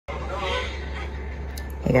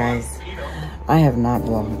Hey guys, I have not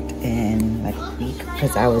vlogged in like a week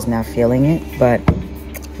because I was not feeling it, but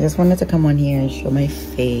I just wanted to come on here and show my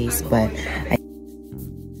face. But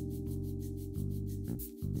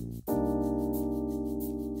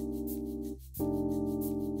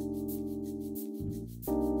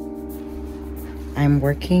I'm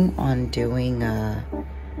working on doing a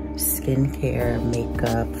skincare,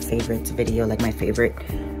 makeup, favorites video, like my favorite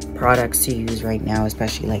products to use right now,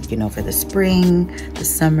 especially like, you know, for the spring, the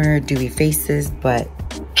summer, dewy faces. But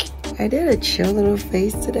I did a chill little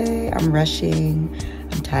face today. I'm rushing,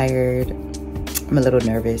 I'm tired, I'm a little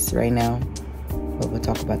nervous right now, but we'll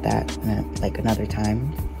talk about that like another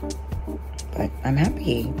time. But I'm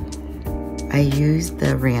happy. I used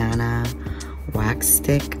the Rihanna wax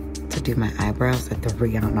stick to do my eyebrows, like the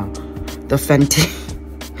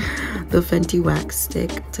Fenty wax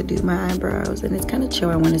stick to do my eyebrows, and it's kind of chill.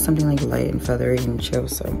 I wanted something like light and feathery and chill,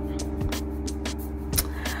 so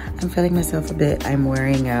I'm feeling myself a bit. I'm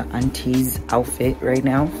wearing a auntie's outfit right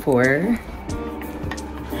now for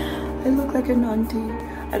I look like an auntie.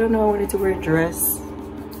 I don't know, I wanted to wear a dress.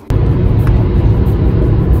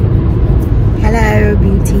 Hello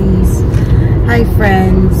beauties. Hi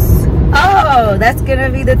friends. Oh, that's gonna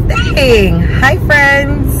be the thing. Hi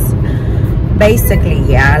friends. Basically,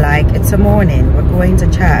 yeah, like it's a morning. We're going to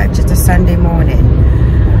church. It's a Sunday morning.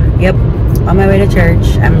 Yep, on my way to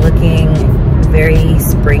church. I'm looking very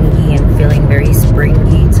springy and feeling very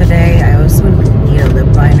springy today. I also need a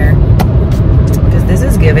lip liner because this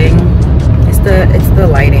is giving. It's the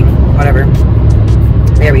lighting, whatever.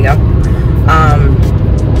 There we go.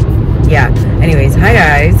 Yeah. Anyways, hi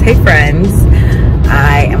guys. Hey friends.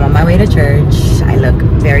 I am on my way to church. I look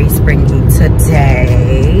very springy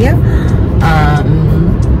today.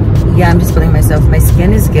 Yeah, I'm just feeling myself. My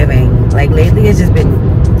skin is giving. Like lately it's just been,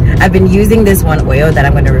 I've been using this one oil that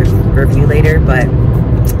I'm going to review later, but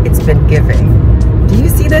it's been giving. Do you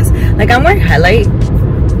see this? Like I'm wearing highlight,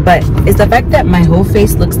 but it's the fact that my whole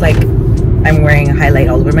face looks like I'm wearing a highlight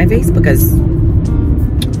all over my face because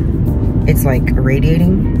it's like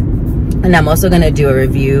radiating. And I'm also going to do a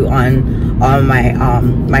review on my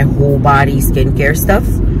my whole body skincare stuff.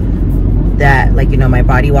 That, like, you know, my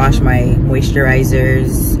body wash, my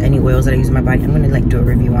moisturizers, any oils that I use in my body. I'm gonna like do a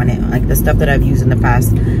review on it, like the stuff that I've used in the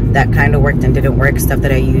past that kind of worked and didn't work, stuff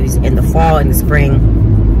that I use in the fall and the spring.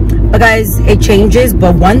 But guys, it changes,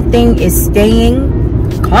 but one thing is staying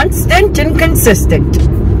constant and consistent.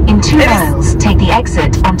 In 2 miles, take the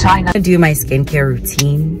exit onto I-9. I'm gonna do my skincare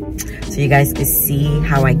routine so you guys can see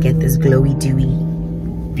how I get this glowy dewy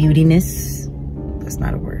beautiness. That's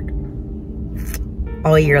not a word.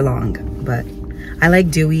 All year long. But I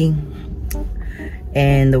like dewy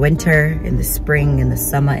in the winter, in the spring, in the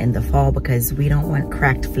summer, in the fall, because we don't want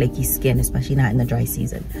cracked, flaky skin, especially not in the dry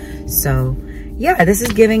season. So yeah, this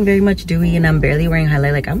is giving very much dewy, and I'm barely wearing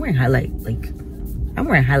highlight. Like I'm wearing highlight,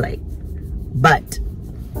 but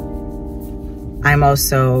I'm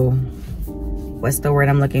also, what's the word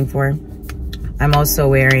I'm looking for? I'm also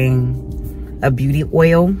wearing a beauty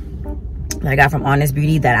oil that I got from Honest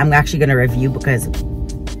Beauty that I'm actually gonna review because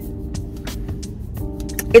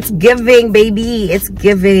it's giving, baby. It's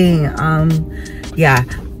giving. Yeah,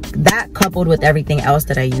 that coupled with everything else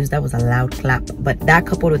that I use, that was a loud clap, but that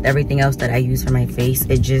coupled with everything else that I use for my face,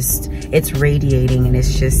 it's radiating, and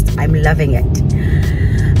it's just, I'm loving it.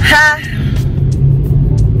 Ha!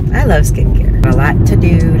 I love skincare. A lot to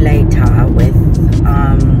do later with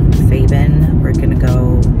Fabian. We're gonna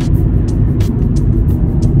go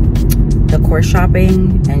decor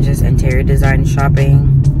shopping and just interior design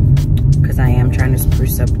shopping, because I am trying to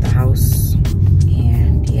spruce up the house.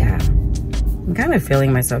 And yeah, I'm kind of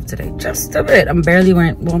feeling myself today just a bit. I'm barely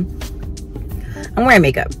wearing, well, I'm wearing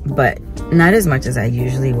makeup, but not as much as I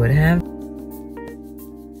usually would have.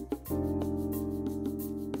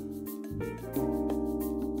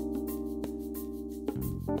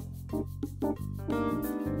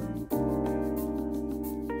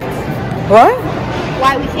 What?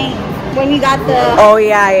 Why we came. When we got the... Oh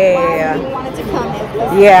yeah. We wanted to come.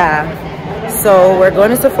 Yeah. So we're going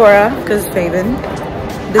to Sephora because Fabian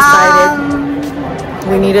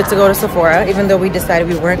decided we needed to go to Sephora, even though we decided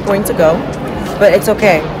we weren't going to go. But it's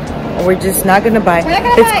okay. We're just not going to buy.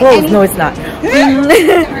 It's closed. No, it's not.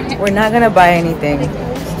 We're not going to buy anything,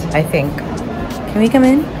 I think. Can we come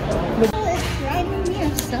in?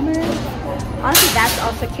 Honestly, that's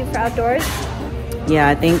also cute for outdoors. Yeah,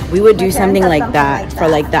 I think we would do something like that for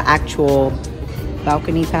like the actual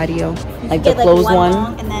balcony patio, like the closed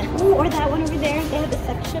one. And then, ooh, or that one over there. They have a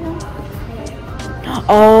section.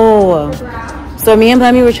 Oh, so me and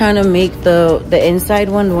Blammy were trying to make the inside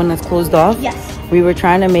one, the one that's closed off. Yes. We were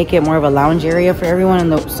trying to make it more of a lounge area for everyone in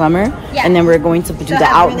the summer. Yeah. And then we're going to do So the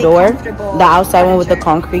have really outdoor, comfortable the outside one with the furniture.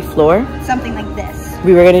 concrete floor. Something like this.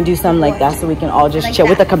 We were gonna do something like that so we can all just Like chill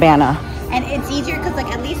with the that. cabana. And it's easier because like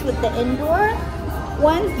at least with the indoor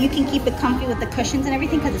one, you can keep it comfy with the cushions and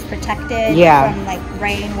everything because it's protected from like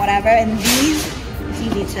rain, whatever. And these, it's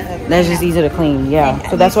easy to That's just easy to clean, yeah. And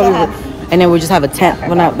so that's why we were, and then we just have a tent,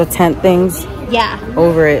 well not the tent things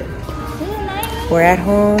over it. We're at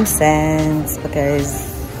home since because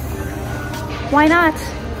why not?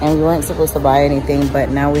 and we weren't supposed to buy anything, but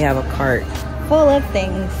now we have a cart. Full of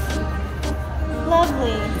things.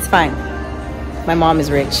 Lovely. It's fine. My mom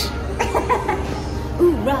is rich.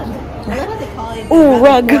 Ooh, rug. I love how they call it. Ooh,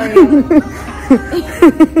 rug.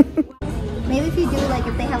 Maybe if you do like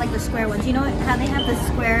if they have like the square ones, you know how they have the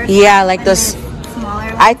square. Yeah, like the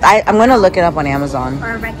smaller. I'm gonna look it up on Amazon.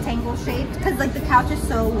 Or a rectangle shaped, because like the couch is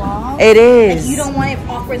so long. It is. Like, you don't want it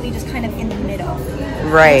awkwardly just kind of in the middle.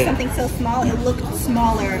 Right. Something so small, it looked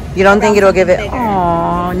smaller. You don't think it'll give it? Bigger.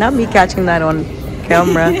 Oh, not me catching that on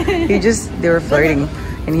camera. They were flirting,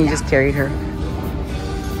 and he just carried her.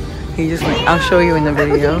 He just went. I'll show you in the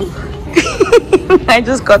video. I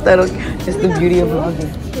just got that. It's the beauty of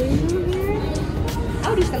vlogging. I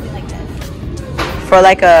would do something like this. For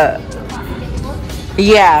like a,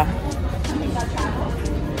 yeah.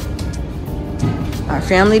 Our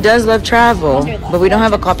family does love travel, but we don't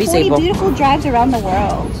have a coffee 40 table. beautiful drives around the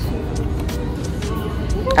world.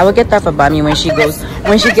 I would get that for Bami when she goes,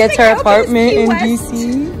 when she gets her apartment in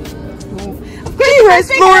DC. Key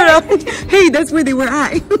West, Florida. Hey, that's where they were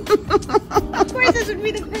at. Of course, this would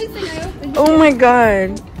be the first thing I opened. Oh my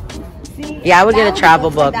god. See, Yeah, I would get a travel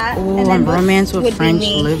book. Like Oh, and and romance with French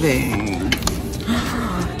living.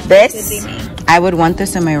 This, I would want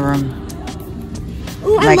this in my room.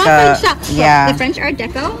 Ooh, I Like love a- French shops. yeah. The French Art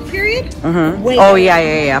Deco period. Mm-hmm. Way Oh better.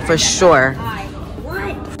 yeah, for sure.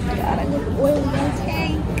 What? God, I look oily and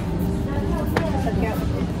tank.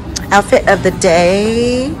 Outfit of the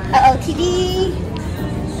day. Uh-oh, TV.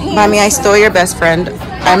 Mommy, I stole your best friend.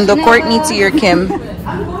 I'm the Courtney to your Kim.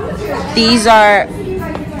 These are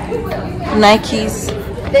Nikes.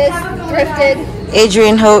 This thrifted.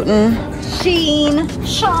 Adrian Houghton. Sheen.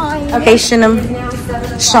 Shine. H&M.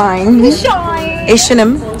 Shine. Shine.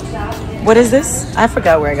 H&M. What is this? I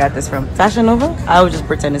forgot where I got this from. Fashion Nova? I would just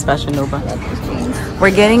pretend it's Fashion Nova.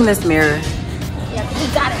 We're getting this mirror. Yeah,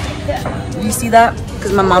 we got it. You see that?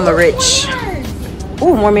 Because my mama rich.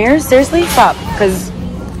 Ooh, more mirrors? Seriously? Stop. Because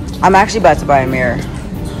I'm actually about to buy a mirror.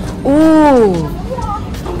 Ooh.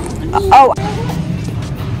 Oh.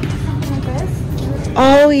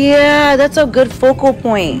 Oh, yeah. That's a good focal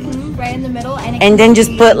point. Right in the middle. And then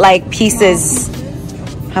just put like pieces.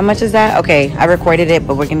 How much is that? Okay, I recorded it,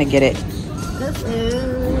 but we're going to get it. This is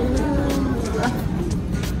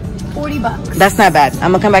 $40. That's not bad.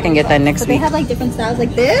 I'm going to come back and get that next But they week. have like different styles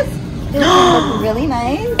like this. This look really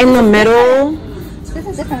nice. In the middle. This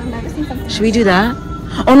is different. I've never seen something. Should we do that?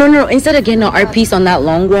 Oh no, instead of getting an art piece on that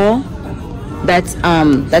long wall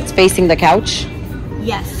that's facing the couch,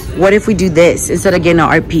 Yes. what if we do this instead of getting an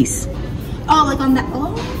art piece? Oh, like on that.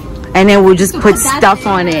 Oh, And then we'll just put put that stuff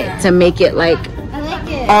there. on it to make it like, I like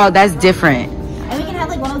it. oh, that's different. And we can have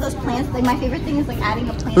like one of those plants. Like my favorite thing is like adding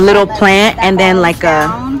a plant. Little that- plant that and then falls like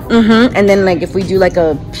down. and then like if we do like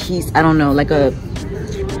a piece, I don't know, like a,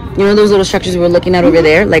 you know those little structures we're looking at over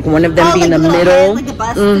there, like one of them Oh, be like in the little middle. head, like a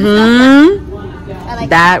bust and stuff. I like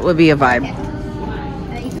That would be a vibe. that.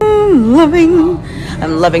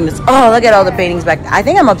 I'm loving this. Oh, look at all the paintings back. I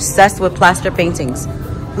think I'm obsessed with plaster paintings.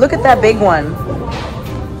 Look at that big one.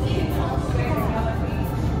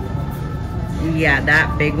 Yeah,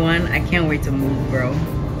 that big one. I can't wait to move, bro.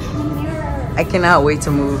 I cannot wait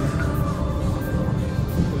to move.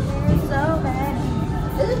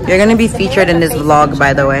 You're gonna be featured in this vlog,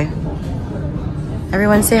 by the way.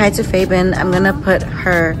 Everyone say hi to Fabian. I'm gonna put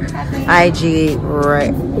her IG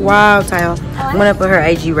right. Wow, Tayo. I'm gonna put her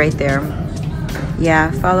IG right there.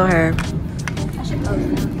 Yeah, follow her.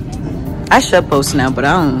 I should post now, but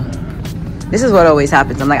I don't. This is what always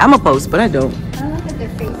happens. I'm like, I'm gonna post, but I don't. I don't like that they're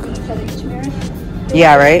facing each other each mirror.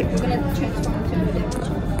 Yeah, right? We're gonna transform into a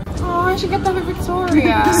different. Oh, I should get that for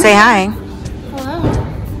Victoria. Say hi. Hello.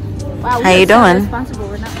 Wow, How you doing? Responsible.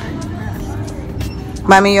 We're not wearing masks.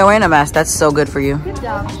 Mommy, you're wearing a mask. That's so good for you. Good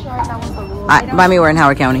job. Sure, that was the rule. Mommy, we're in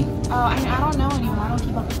Howard County. Oh, I don't know anymore. I don't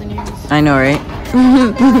keep up with the news. I know, right?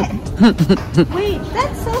 Wait,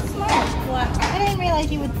 that's so smart. What? I didn't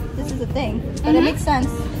realize you would. This is a thing, but it makes sense.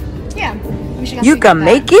 Yeah. We should You can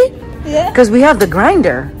make it? Yeah. Because we have the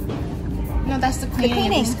grinder. No, that's the cleaning.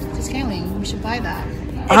 cleaning. The scaling. We should buy that.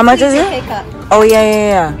 How much is it? Pick up. Oh,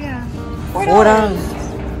 yeah. Yeah.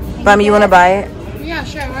 $4. Mommy, you want to buy it? Yeah,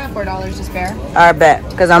 sure. We're at $4 to spare. I bet,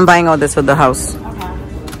 because I'm buying all this for the house.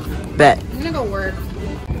 Okay. Bet. I'm gonna go work.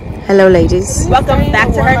 Hello, ladies. Welcome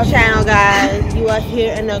back to her channel, guys. You are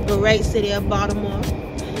here in the great city of Baltimore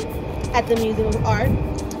at the Museum of Art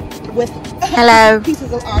with Hello.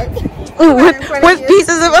 pieces of art. with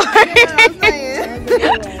pieces of art.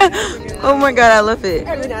 Oh my god, I love it.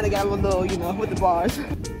 Every now and again, I'm a little, you know, with the bars.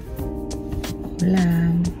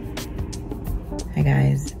 Hola. Hi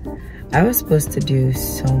guys. I was supposed to do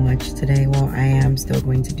so much today. Well, I am still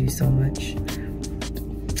going to do so much.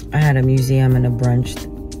 I had a museum and a brunch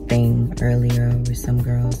thing earlier with some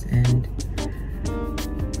girls, and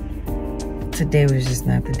today was just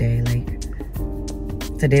not the day.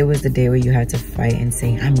 Like, today was the day where you had to fight and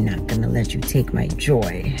say, I'm not gonna let you take my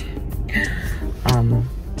joy.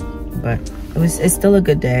 But it's still a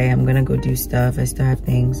good day. I'm gonna go do stuff. I still have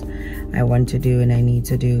things I want to do and I need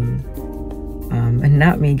to do. And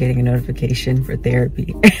not me getting a notification for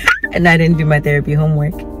therapy. And I didn't do my therapy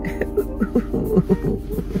homework.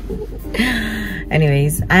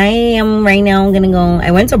 Anyways, I am right now gonna go.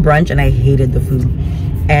 I went to brunch and I hated the food.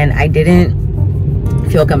 And I didn't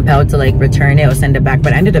feel compelled to like return it or send it back,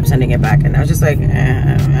 but I ended up sending it back. And I was just like,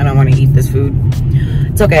 I don't want to eat this food.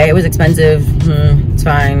 It's okay. It was expensive. It's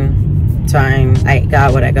fine. It's fine. I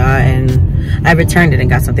got what I got and I returned it and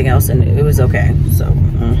got something else and it was okay. So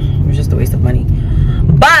it was just a waste of money.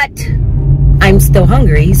 But I'm still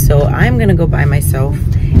hungry, so I'm gonna go buy myself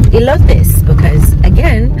elotes because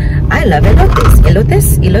again, I love elotes.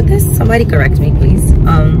 Elotes. Somebody correct me, please.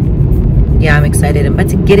 Yeah, I'm excited. I'm about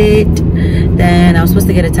to get it. Then I was supposed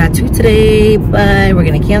to get a tattoo today, but we're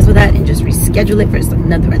gonna cancel that and just reschedule it for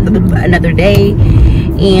another day.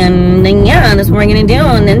 And then yeah, that's what we're gonna do.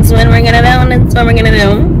 And that's what we're gonna do. And that's what we're gonna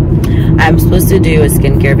do. I'm supposed to do a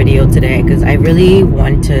skincare video today because I really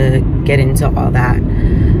want to get into all that.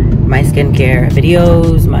 My skincare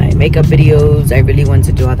videos, my makeup videos. I really want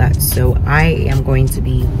to do all that. So I am going to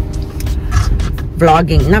be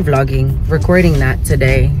recording that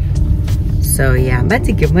today. So yeah, I'm about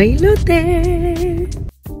to get my elote.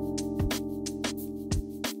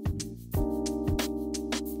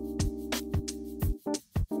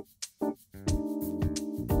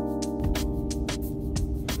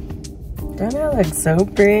 Don't I look so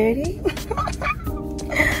pretty?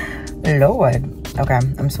 Lord. Okay,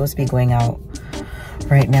 I'm supposed to be going out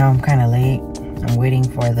right now. I'm kind of late. I'm waiting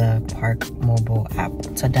for the Park mobile app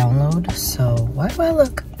to download. So why do I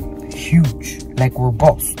look huge? Like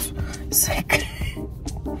robust. It's like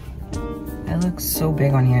I look so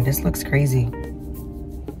big on here. This looks crazy.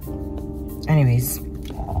 Anyways,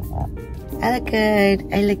 I look good.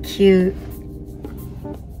 I look cute.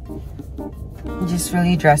 Just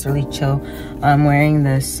really dressed, really chill. I'm wearing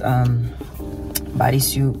this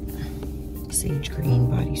bodysuit, sage green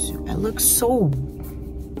bodysuit. I look so.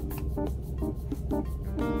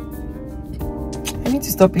 I need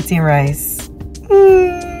to stop eating rice.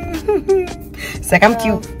 It's like I'm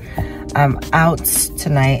cute. I'm out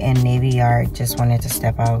tonight in Navy Yard. Just wanted to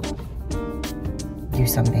step out, do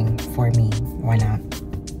something for me. Why not?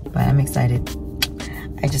 But I'm excited.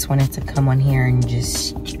 I just wanted to come on here and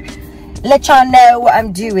just let y'all know what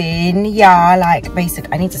I'm doing. Yeah, like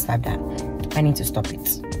basic. I need to stop that. I need to stop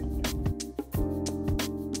it.